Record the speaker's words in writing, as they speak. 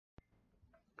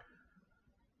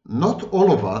Not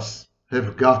all of us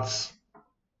have guts,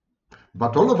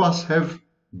 but all of us have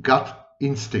gut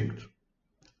instinct,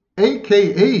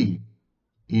 aka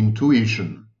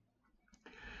intuition.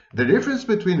 The difference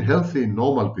between healthy,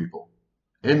 normal people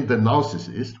and the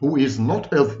narcissist, who is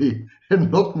not healthy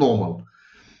and not normal,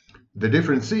 the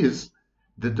difference is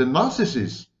that the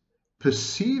narcissist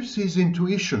perceives his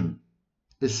intuition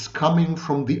as coming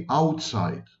from the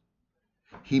outside.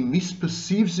 He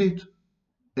misperceives it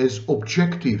as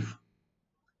objective,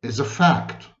 as a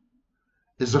fact,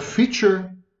 as a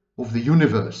feature of the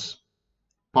universe,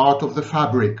 part of the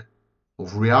fabric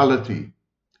of reality.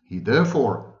 He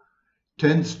therefore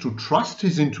tends to trust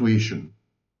his intuition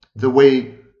the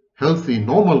way healthy,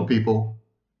 normal people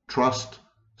trust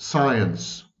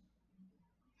science.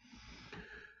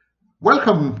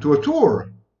 Welcome to a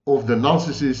tour of the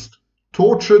narcissist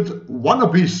tortured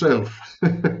wannabe self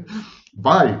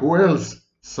by who else?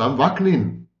 Sam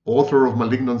Vaknin, author of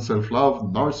Malignant Self-Love,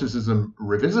 Narcissism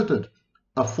Revisited,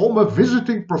 a former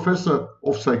visiting professor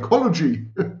of psychology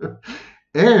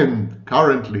and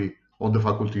currently on the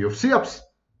faculty of SIAPS,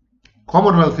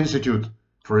 Commonwealth Institute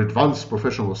for Advanced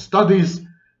Professional Studies,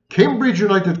 Cambridge,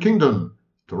 United Kingdom,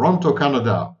 Toronto,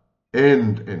 Canada,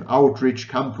 and an outreach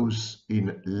campus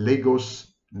in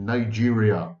Lagos,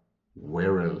 Nigeria.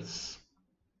 Where else?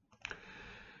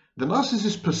 The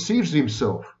narcissist perceives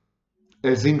himself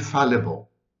as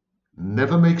infallible,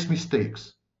 never makes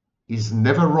mistakes, is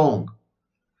never wrong,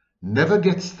 never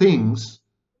gets things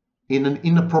in an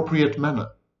inappropriate manner,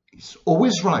 is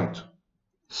always right,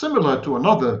 similar to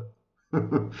another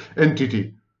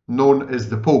entity known as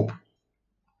the Pope.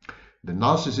 The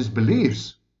narcissist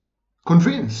believes,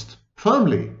 convinced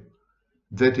firmly,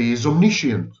 that he is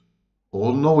omniscient,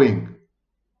 all-knowing.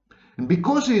 And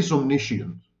because he is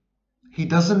omniscient, he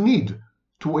doesn't need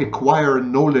to acquire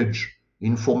knowledge,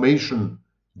 information,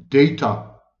 data,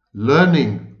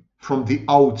 learning from the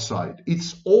outside.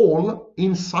 It's all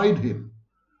inside him.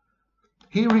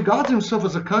 He regards himself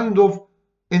as a kind of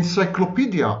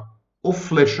encyclopedia of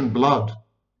flesh and blood.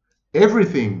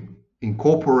 Everything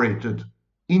incorporated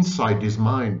inside his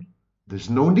mind. There's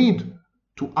no need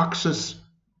to access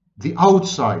the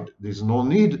outside. There's no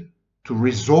need to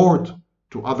resort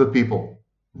to other people.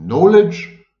 Knowledge,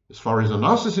 as far as a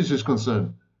narcissist is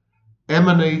concerned,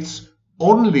 emanates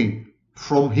only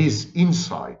from his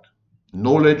inside.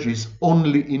 Knowledge is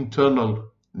only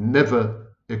internal,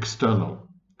 never external.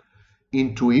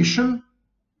 Intuition,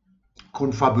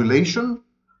 confabulation,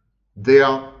 they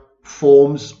are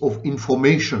forms of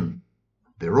information.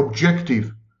 They're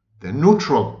objective, they're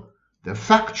neutral, they're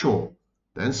factual,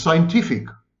 they're scientific.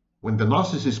 When the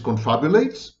narcissist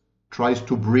confabulates, tries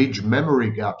to bridge memory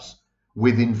gaps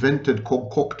with invented,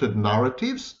 concocted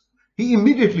narratives, he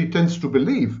immediately tends to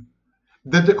believe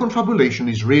that the confabulation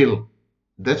is real.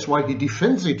 That's why he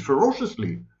defends it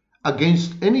ferociously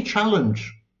against any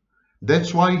challenge.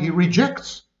 That's why he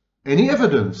rejects any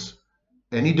evidence,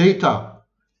 any data,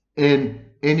 and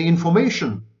any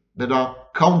information that are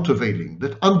countervailing,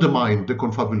 that undermine the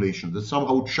confabulation, that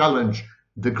somehow challenge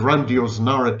the grandiose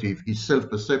narrative, his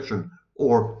self-perception,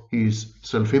 or his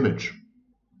self-image.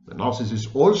 The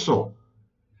narcissist also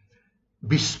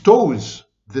bestows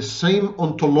the same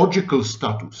ontological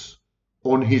status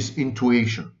on his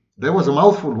intuition. That was a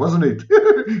mouthful, wasn't it?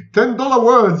 $10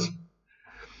 words.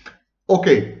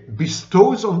 Okay,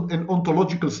 bestows on an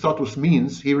ontological status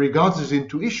means he regards his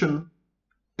intuition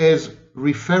as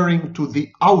referring to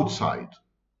the outside.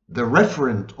 The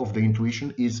referent of the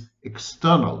intuition is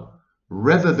external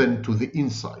rather than to the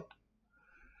inside.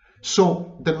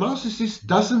 So the narcissist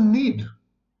doesn't need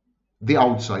the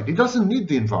outside. He doesn't need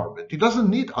the environment. He doesn't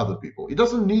need other people. He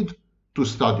doesn't need to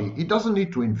study. He doesn't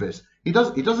need to invest. He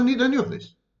doesn't need any of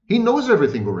this. He knows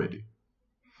everything already.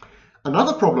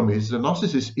 Another problem is the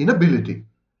narcissist's inability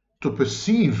to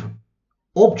perceive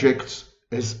objects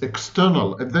as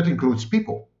external, and that includes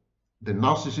people. The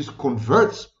narcissist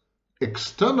converts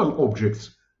external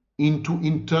objects into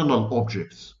internal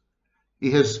objects.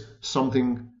 He has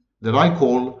something that I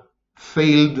call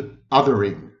failed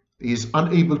othering. He is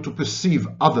unable to perceive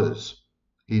others.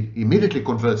 He immediately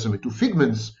converts them into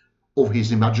figments of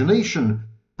his imagination,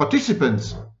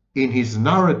 participants in his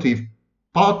narrative,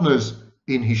 partners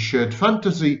in his shared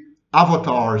fantasy,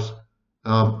 avatars,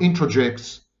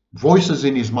 introjects, voices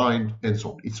in his mind, and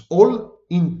so on. It's all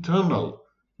internal,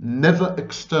 never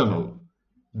external.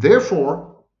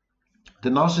 Therefore, the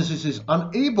narcissist is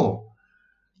unable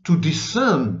to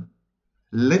discern,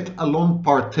 let alone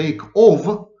partake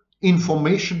of,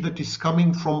 information that is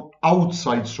coming from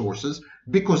outside sources,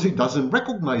 because it doesn't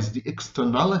recognize the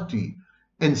externality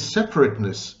and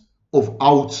separateness of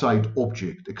outside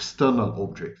objects, external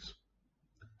objects.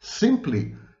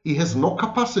 Simply, he has no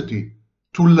capacity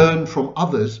to learn from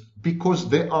others because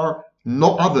there are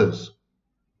no others.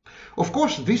 Of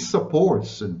course, this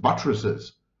supports and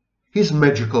buttresses his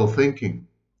magical thinking.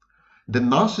 The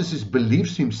narcissist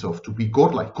believes himself to be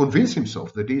godlike, convinces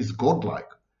himself that he is godlike.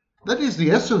 That is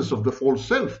the essence of the false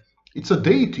self. It's a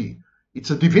deity,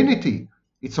 it's a divinity,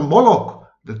 it's a Moloch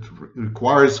that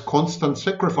requires constant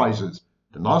sacrifices.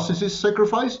 The narcissist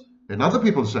sacrifice and other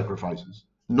people's sacrifices,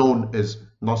 known as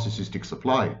narcissistic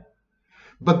supply.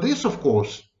 But this, of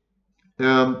course,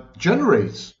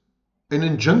 generates and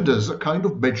engenders a kind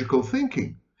of magical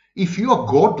thinking. If you are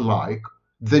godlike,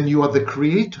 then you are the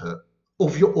creator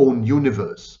of your own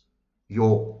universe,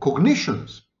 your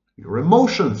cognitions, your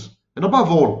emotions, and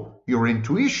above all, your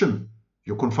intuition,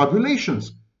 your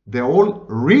confabulations. They're all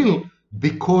real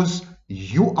because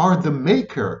you are the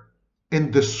maker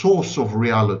and the source of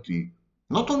reality.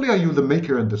 Not only are you the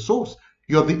maker and the source,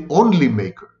 you're the only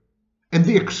maker and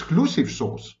the exclusive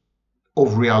source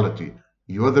of reality.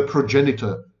 You are the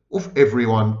progenitor of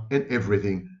everyone and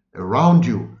everything around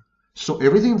you. So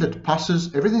everything that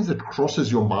passes, everything that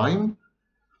crosses your mind,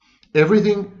 every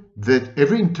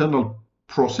internal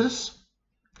process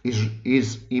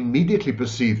is immediately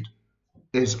perceived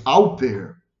as out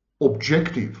there,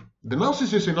 objective. The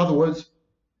narcissist, in other words,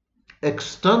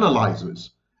 externalizes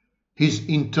his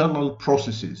internal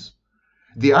processes.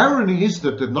 The irony is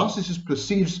that the narcissist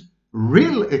perceives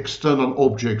real external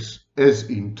objects as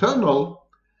internal,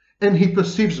 and he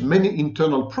perceives many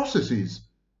internal processes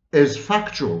as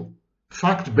factual,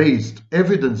 fact-based,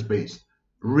 evidence-based,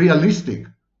 realistic,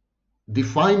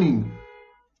 defining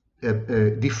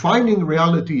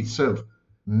reality itself,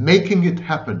 making it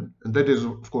happen. And that is,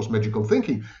 of course, magical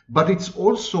thinking. But it's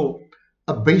also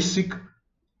a basic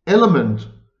element,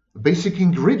 basic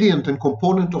ingredient and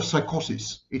component of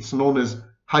psychosis. It's known as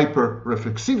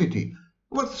hyper-reflexivity.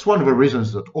 Well, that's one of the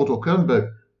reasons that Otto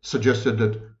Kernberg suggested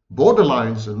that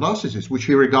borderlines and narcissists, which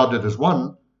he regarded as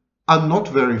one, are not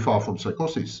very far from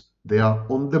psychosis. They are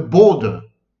on the border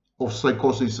of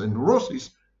psychosis and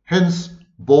neurosis, hence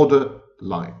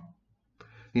borderline.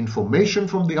 Information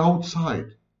from the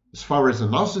outside, as far as a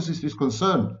narcissist is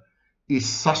concerned, is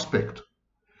suspect.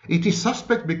 It is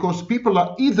suspect because people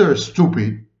are either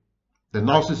stupid, the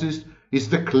narcissist is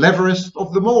the cleverest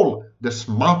of them all, the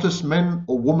smartest man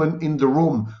or woman in the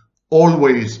room,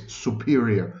 always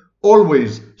superior,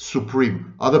 always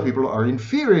supreme. Other people are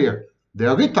inferior, they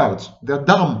are retards, they're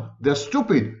dumb, they're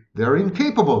stupid, they're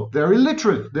incapable, they're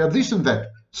illiterate, they're this and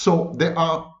that. So they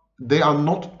are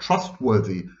not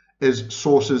trustworthy as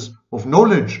sources of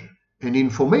knowledge and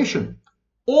information.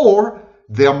 Or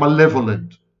they are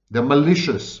malevolent, they're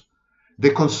malicious,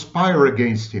 they conspire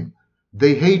against him,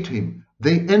 they hate him,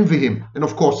 they envy him, and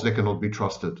of course they cannot be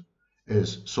trusted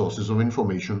as sources of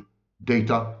information,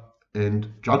 data,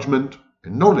 and judgment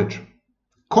and knowledge.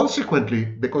 Consequently,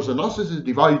 because the narcissist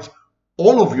divides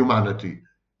all of humanity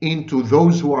into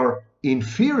those who are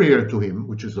inferior to him,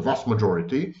 which is the vast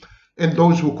majority, and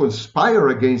those who conspire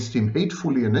against him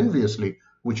hatefully and enviously,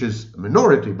 which is a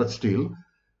minority, but still,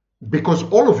 because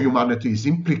all of humanity is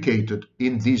implicated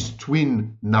in these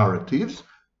twin narratives,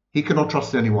 he cannot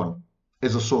trust anyone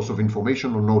as a source of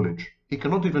information or knowledge. He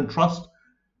cannot even trust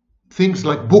things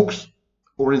like books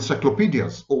or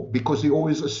encyclopedias, or because he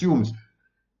always assumes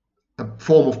a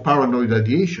form of paranoid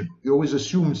ideation. He always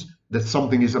assumes that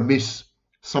something is amiss,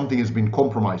 something has been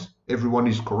compromised, everyone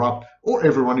is corrupt, or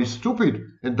everyone is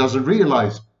stupid and doesn't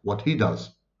realize what he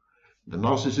does. The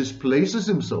narcissist places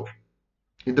himself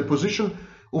in the position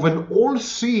of an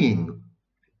all-seeing,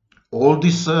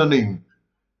 all-discerning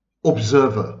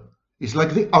observer. He's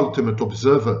like the ultimate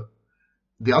observer.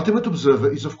 The ultimate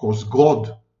observer is, of course,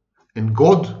 God. And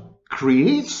God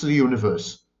creates the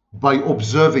universe by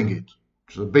observing it.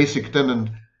 Which is a basic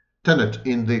tenet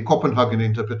in the Copenhagen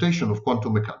interpretation of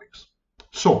quantum mechanics.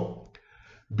 So,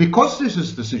 because this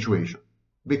is the situation,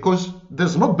 because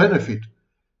there's no benefit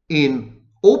in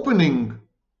opening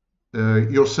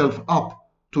yourself up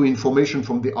to information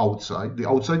from the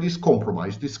outside is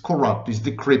compromised, is corrupt, is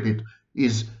decrepit,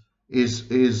 is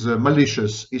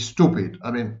malicious, is stupid.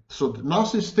 I mean, so the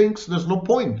narcissist thinks there's no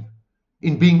point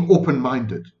in being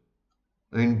open-minded,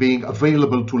 in being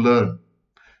available to learn.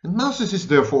 And narcissist,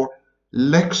 therefore,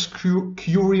 lacks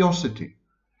curiosity.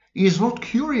 He is not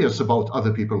curious about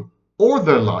other people or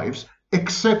their lives,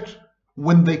 except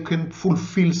when they can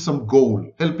fulfill some goal,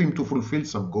 help him to fulfill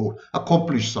some goal,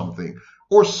 accomplish something,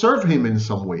 or serve him in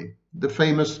some way. The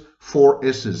famous 4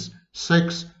 S's: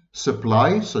 sex,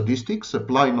 supply, sadistic,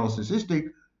 supply,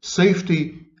 narcissistic,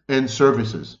 safety, and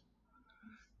services.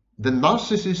 The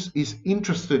narcissist is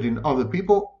interested in other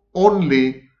people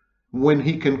only when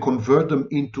he can convert them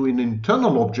into an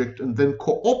internal object and then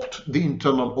co-opt the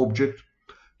internal object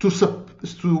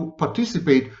to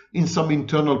participate in some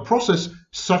internal process,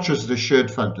 such as the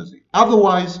shared fantasy.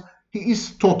 Otherwise, he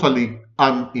is totally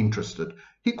uninterested.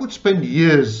 He could spend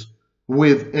years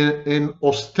with an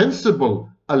ostensible,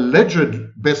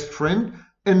 alleged best friend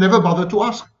and never bother to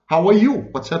ask, how are you?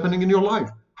 What's happening in your life?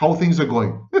 How things are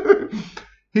going?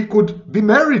 He could be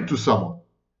married to someone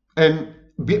and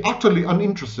be utterly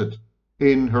uninterested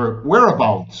in her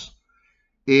whereabouts,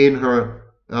 in her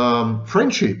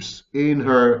friendships, in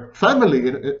her family,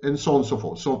 and so on and so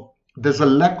forth. So there's a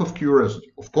lack of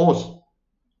curiosity. Of course,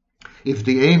 if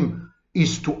the aim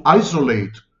is to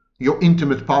isolate your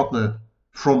intimate partner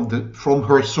from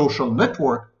her social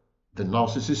network, the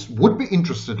narcissist would be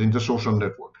interested in the social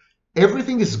network.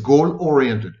 Everything is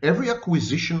goal-oriented. Every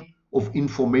acquisition of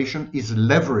information is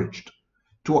leveraged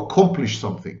to accomplish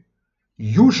something,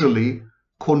 usually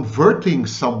converting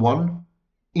someone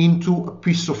into a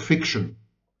piece of fiction,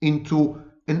 into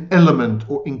an element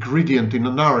or ingredient in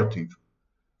a narrative,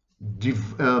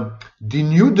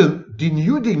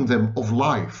 denuding them of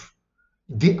life,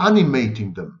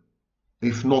 deanimating them,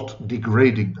 if not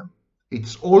degrading them.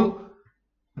 It's all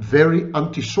very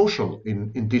antisocial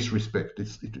in this respect.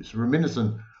 It is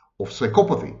reminiscent of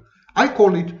psychopathy. I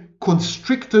call it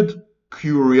constricted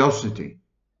curiosity.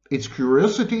 It's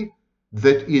curiosity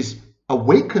that is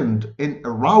awakened and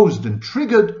aroused and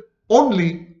triggered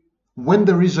only when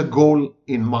there is a goal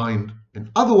in mind,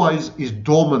 and otherwise is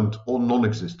dormant or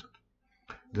non-existent.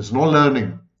 There's no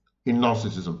learning in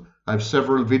narcissism. I have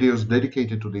several videos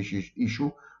dedicated to this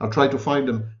issue. I'll try to find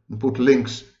them and put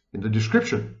links in the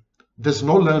description. There's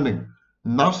no learning.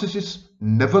 Narcissists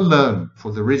never learn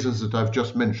for the reasons that I've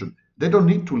just mentioned. They don't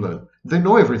need to learn. They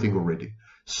know everything already.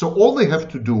 So all they have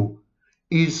to do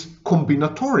is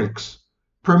combinatorics,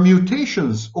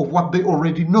 permutations of what they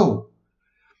already know.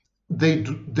 They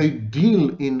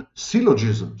deal in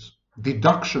syllogisms,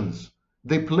 deductions.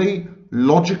 They play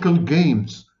logical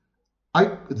games.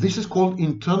 This is called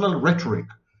internal rhetoric.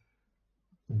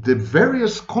 The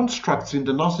various constructs in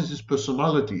the narcissist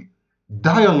personality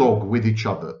dialogue with each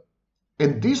other.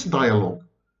 And this dialogue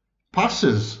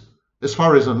passes, as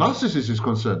far as a narcissist is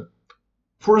concerned,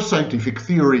 for a scientific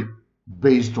theory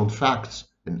based on facts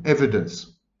and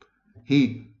evidence.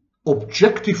 He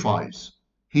objectifies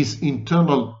his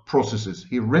internal processes.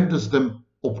 He renders them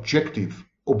objective,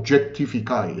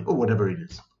 objectificai, or whatever it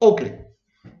is. Okay.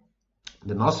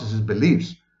 The narcissist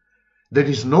believes that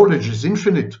his knowledge is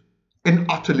infinite and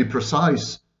utterly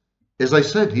precise. As I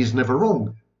said, he's never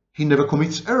wrong. He never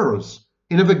commits errors.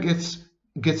 He never gets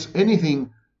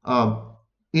anything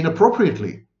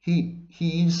inappropriately.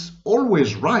 He's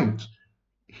always right.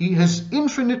 He has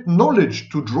infinite knowledge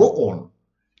to draw on,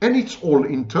 and it's all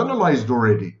internalized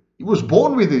already. He was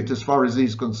born with it as far as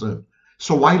he's concerned.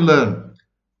 So why learn?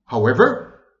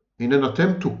 However, in an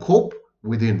attempt to cope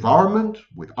with the environment,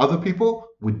 with other people,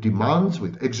 with demands,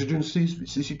 with exigencies,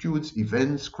 vicissitudes,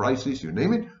 events, crises, you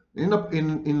name it, in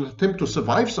an attempt to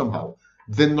survive somehow,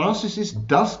 the narcissist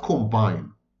does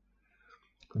combine,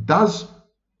 does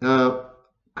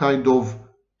kind of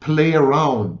play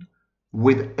around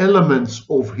with elements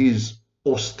of his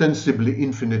ostensibly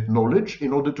infinite knowledge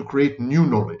in order to create new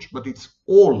knowledge. But it's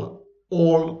all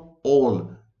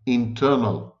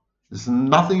internal. There's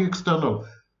nothing external.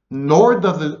 Nor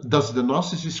does the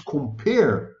narcissist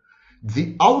compare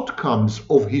the outcomes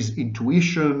of his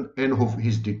intuition and of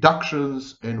his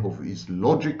deductions and of his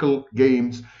logical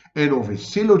games and of his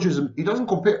syllogism. He doesn't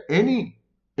compare any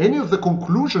of the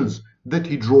conclusions that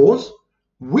he draws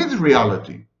with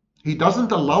reality. He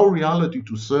doesn't allow reality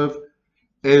to serve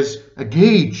as a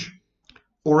gauge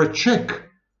or a check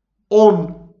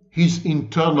on his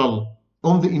internal,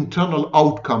 on the internal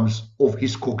outcomes of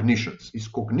his cognitions. His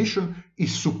cognition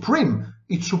is supreme.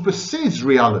 It supersedes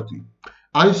reality.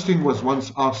 Einstein was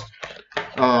once asked,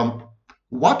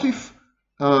 what if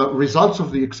results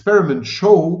of the experiment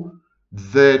show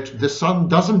that the sun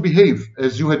doesn't behave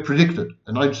as you had predicted?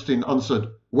 And Einstein answered,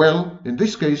 well, in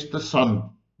this case, the sun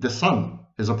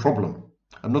has a problem.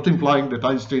 I'm not implying that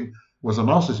Einstein was a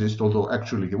narcissist, although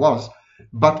actually he was,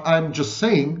 but I'm just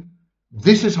saying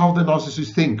this is how the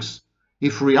narcissist thinks.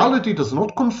 If reality does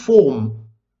not conform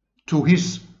to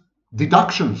his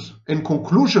deductions and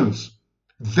conclusions,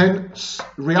 then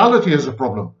reality has a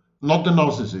problem, not the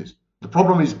narcissist. The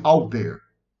problem is out there.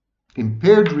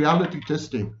 Impaired reality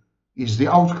testing is the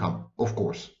outcome, of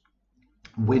course.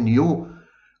 When you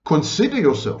consider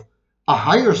yourself a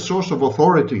higher source of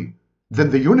authority than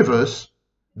the universe,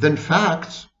 then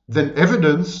facts then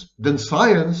evidence, then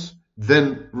science,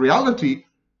 then reality,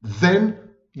 then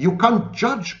you can't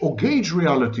judge or gauge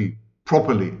reality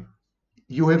properly.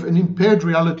 You have an impaired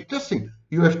reality testing.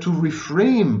 You have to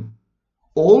reframe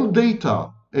all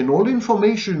data and all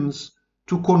informations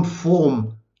to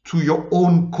conform to your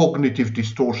own cognitive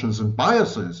distortions and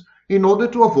biases in order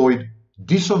to avoid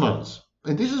dissonance.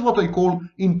 And this is what I call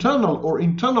internal or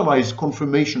internalized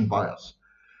confirmation bias.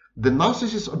 The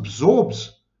narcissist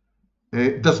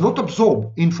does not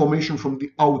absorb information from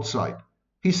the outside.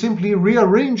 He simply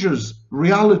rearranges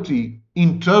reality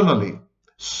internally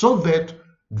so that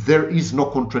there is no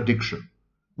contradiction,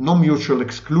 no mutual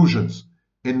exclusions,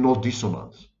 and no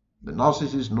dissonance. The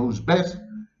narcissist knows best,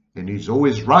 and he's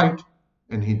always right,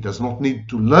 and he does not need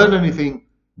to learn anything.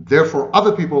 Therefore,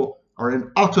 other people are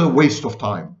an utter waste of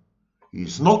time. He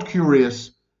is not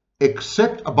curious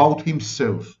except about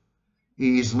himself.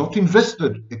 He is not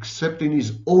invested except in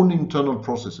his own internal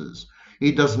processes.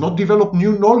 He does not develop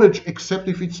new knowledge except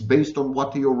if it's based on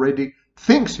what he already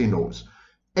thinks he knows.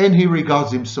 And he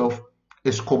regards himself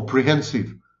as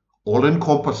comprehensive,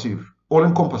 all-encompassing,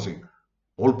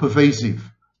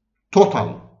 all-pervasive,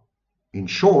 total. In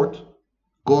short,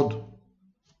 God.